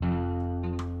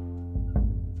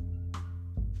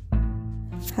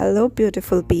Hello,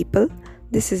 beautiful people.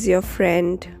 This is your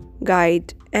friend,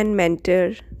 guide, and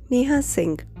mentor, Neha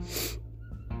Singh.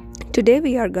 Today,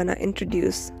 we are gonna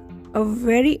introduce a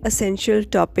very essential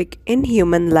topic in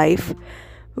human life,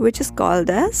 which is called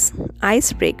as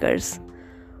icebreakers.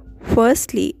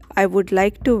 Firstly, I would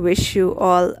like to wish you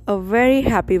all a very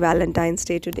happy Valentine's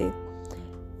Day today.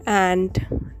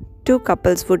 And two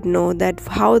couples would know that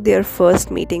how their first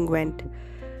meeting went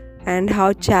and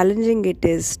how challenging it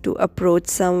is to approach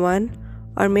someone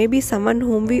or maybe someone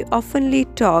whom we oftenly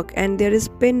talk and there is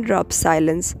pin drop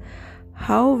silence,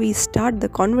 how we start the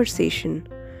conversation.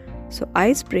 So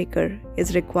icebreaker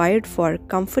is required for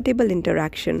comfortable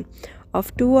interaction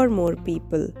of two or more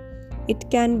people.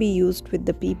 It can be used with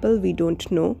the people we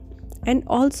don't know and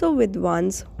also with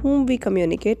ones whom we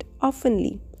communicate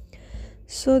oftenly.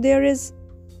 So there is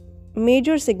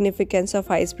major significance of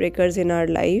icebreakers in our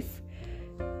life,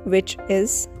 which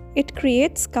is it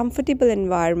creates comfortable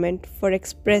environment for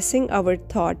expressing our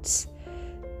thoughts.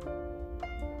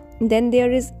 Then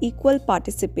there is equal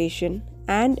participation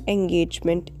and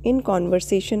engagement in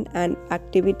conversation and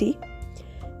activity.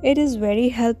 It is very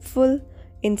helpful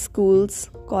in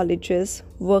schools, colleges,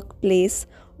 workplace,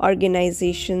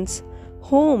 organizations,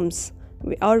 homes,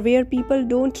 or where people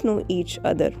don't know each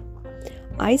other.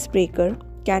 Icebreaker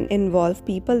can involve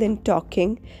people in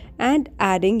talking and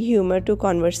adding humor to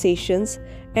conversations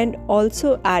and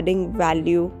also adding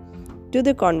value to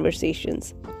the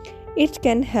conversations. It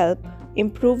can help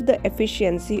improve the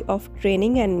efficiency of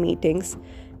training and meetings,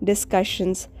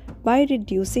 discussions by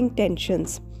reducing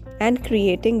tensions and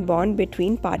creating bond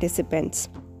between participants.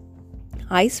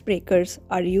 Icebreakers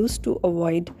are used to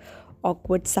avoid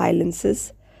awkward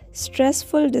silences,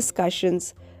 stressful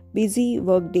discussions, busy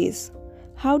workdays.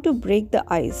 How to break the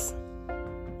ice?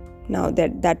 Now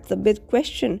that's a big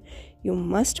question. You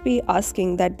must be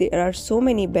asking that there are so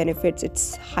many benefits.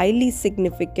 It's highly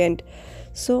significant.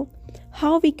 So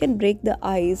how we can break the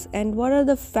ice and what are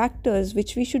the factors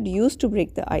which we should use to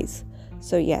break the ice?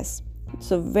 So yes,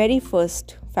 so very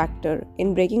first factor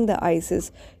in breaking the ice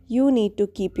is you need to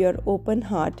keep your open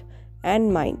heart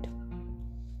and mind.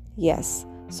 Yes,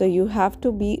 so you have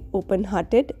to be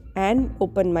open-hearted and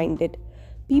open-minded.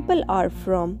 People are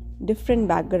from different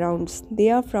backgrounds, they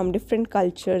are from different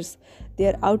cultures,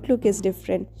 their outlook is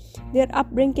different, their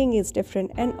upbringing is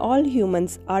different, and all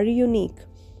humans are unique.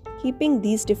 Keeping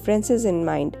these differences in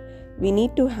mind, we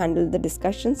need to handle the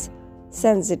discussions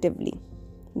sensitively.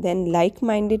 Then, like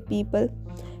minded people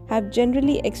have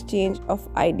generally exchange of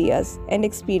ideas and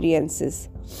experiences.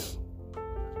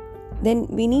 Then,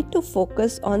 we need to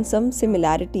focus on some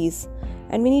similarities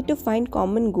and we need to find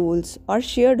common goals or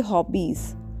shared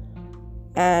hobbies.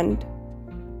 And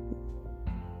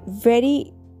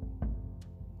very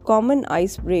common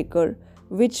icebreaker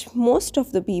which most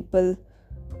of the people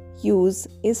use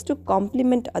is to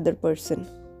compliment other person.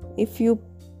 If you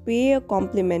pay a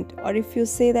compliment or if you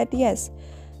say that yes,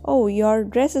 oh, your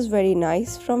dress is very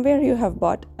nice, from where you have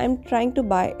bought, I'm trying to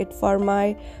buy it for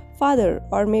my father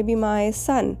or maybe my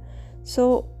son.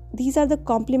 So these are the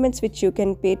compliments which you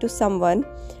can pay to someone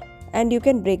and you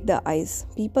can break the ice.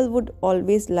 People would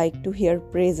always like to hear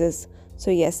praises.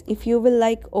 So yes, if you will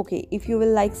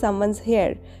like someone's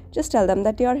hair, just tell them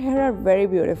that your hair are very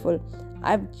beautiful.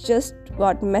 I've just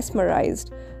got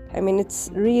mesmerized.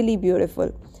 It's really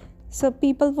beautiful. So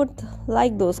people would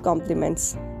like those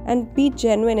compliments and be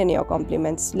genuine in your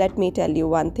compliments. Let me tell you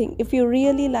one thing. If you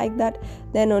really like that,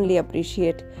 then only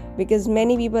appreciate, because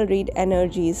many people read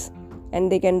energies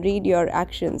and they can read your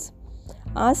actions.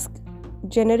 Ask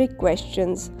generic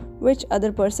questions which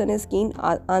other person is keen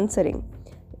answering.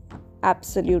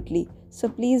 Absolutely. So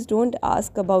please don't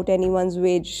ask about anyone's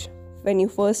wage when you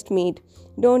first meet.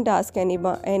 Don't ask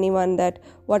anyone that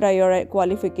what are your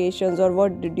qualifications or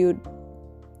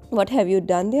what have you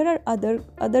done. There are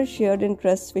other shared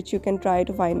interests which you can try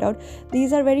to find out.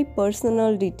 These are very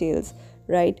personal details,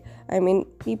 right?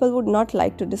 People would not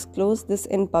like to disclose this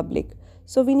in public.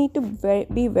 So we need to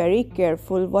be very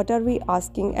careful what are we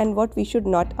asking and what we should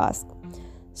not ask.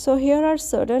 So here are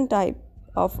certain type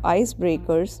of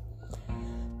icebreakers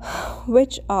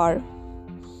which are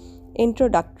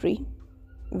introductory.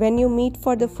 When you meet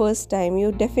for the first time,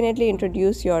 you definitely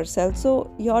introduce yourself. So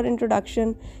your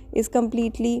introduction is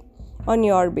completely on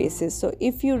your basis. So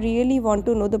if you really want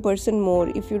to know the person more,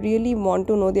 if you really want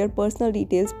to know their personal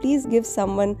details, please give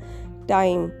someone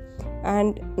time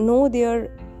and know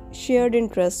their shared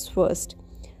interests first.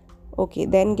 Okay,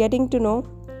 then getting to know,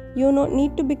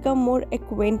 need to become more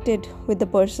acquainted with the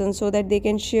person so that they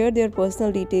can share their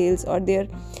personal details or their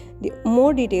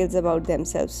more details about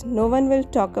themselves. No one will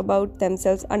talk about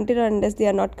themselves until and unless they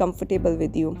are not comfortable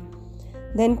with you.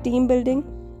 Then team building.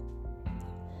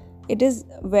 It is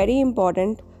very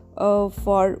important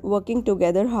for working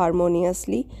together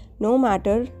harmoniously. No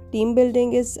matter, team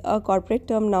building is a corporate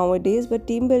term nowadays, but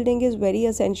team building is very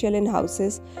essential in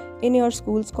houses, in your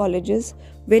schools, colleges.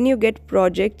 When you get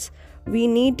projects, we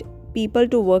need people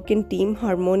to work in team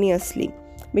harmoniously,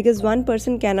 because one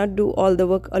person cannot do all the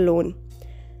work alone.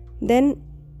 Then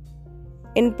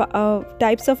in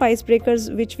types of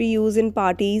icebreakers which we use in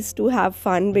parties to have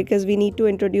fun, because we need to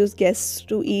introduce guests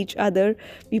to each other.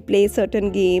 We play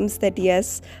certain games that,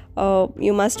 yes,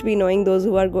 you must be knowing those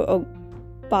who are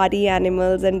party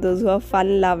animals and those who are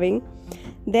fun loving.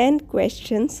 Then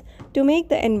questions. To make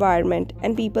the environment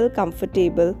and people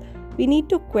comfortable, we need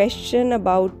to question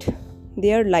about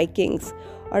their likings,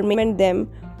 or make them,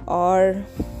 or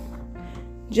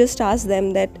just ask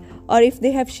them that, or if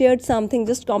they have shared something,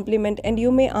 just compliment, and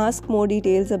you may ask more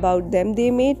details about them. They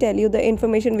may tell you the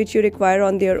information which you require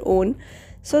on their own.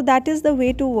 So that is the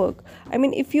way to work. I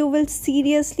mean, if you will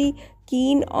seriously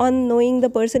keen on knowing the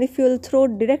person, if you will throw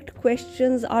direct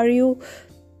questions, are you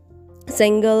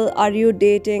single, are you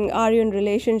dating, are you in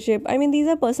relationship, I mean, these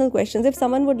are personal questions. If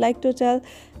someone would like to tell,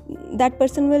 that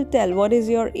person will tell what is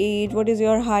your age, what is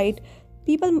your height.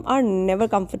 People are never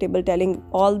comfortable telling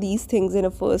all these things in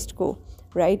a first go,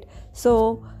 right?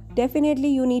 So definitely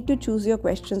you need to choose your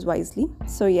questions wisely.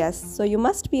 So yes, so you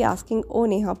must be asking, oh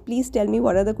Neha, please tell me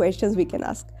what are the questions we can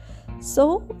ask.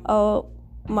 So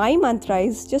my mantra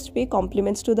is just pay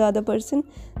compliments to the other person.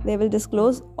 They will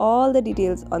disclose all the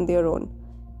details on their own,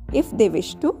 if they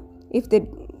wish to. If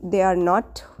they are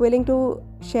not willing to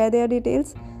share their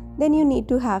details, then you need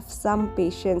to have some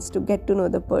patience to get to know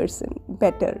the person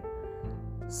better.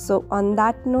 So on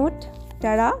that note,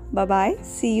 tada, bye-bye,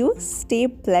 see you, stay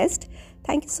blessed.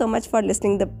 Thank you so much for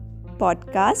listening to the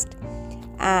podcast,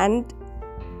 and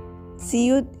see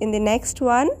you in the next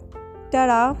one.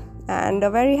 Tada, and a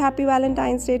very happy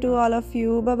Valentine's Day to all of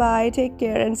you. Bye-bye, take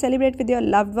care, and celebrate with your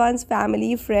loved ones,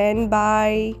 family, friend.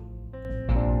 Bye.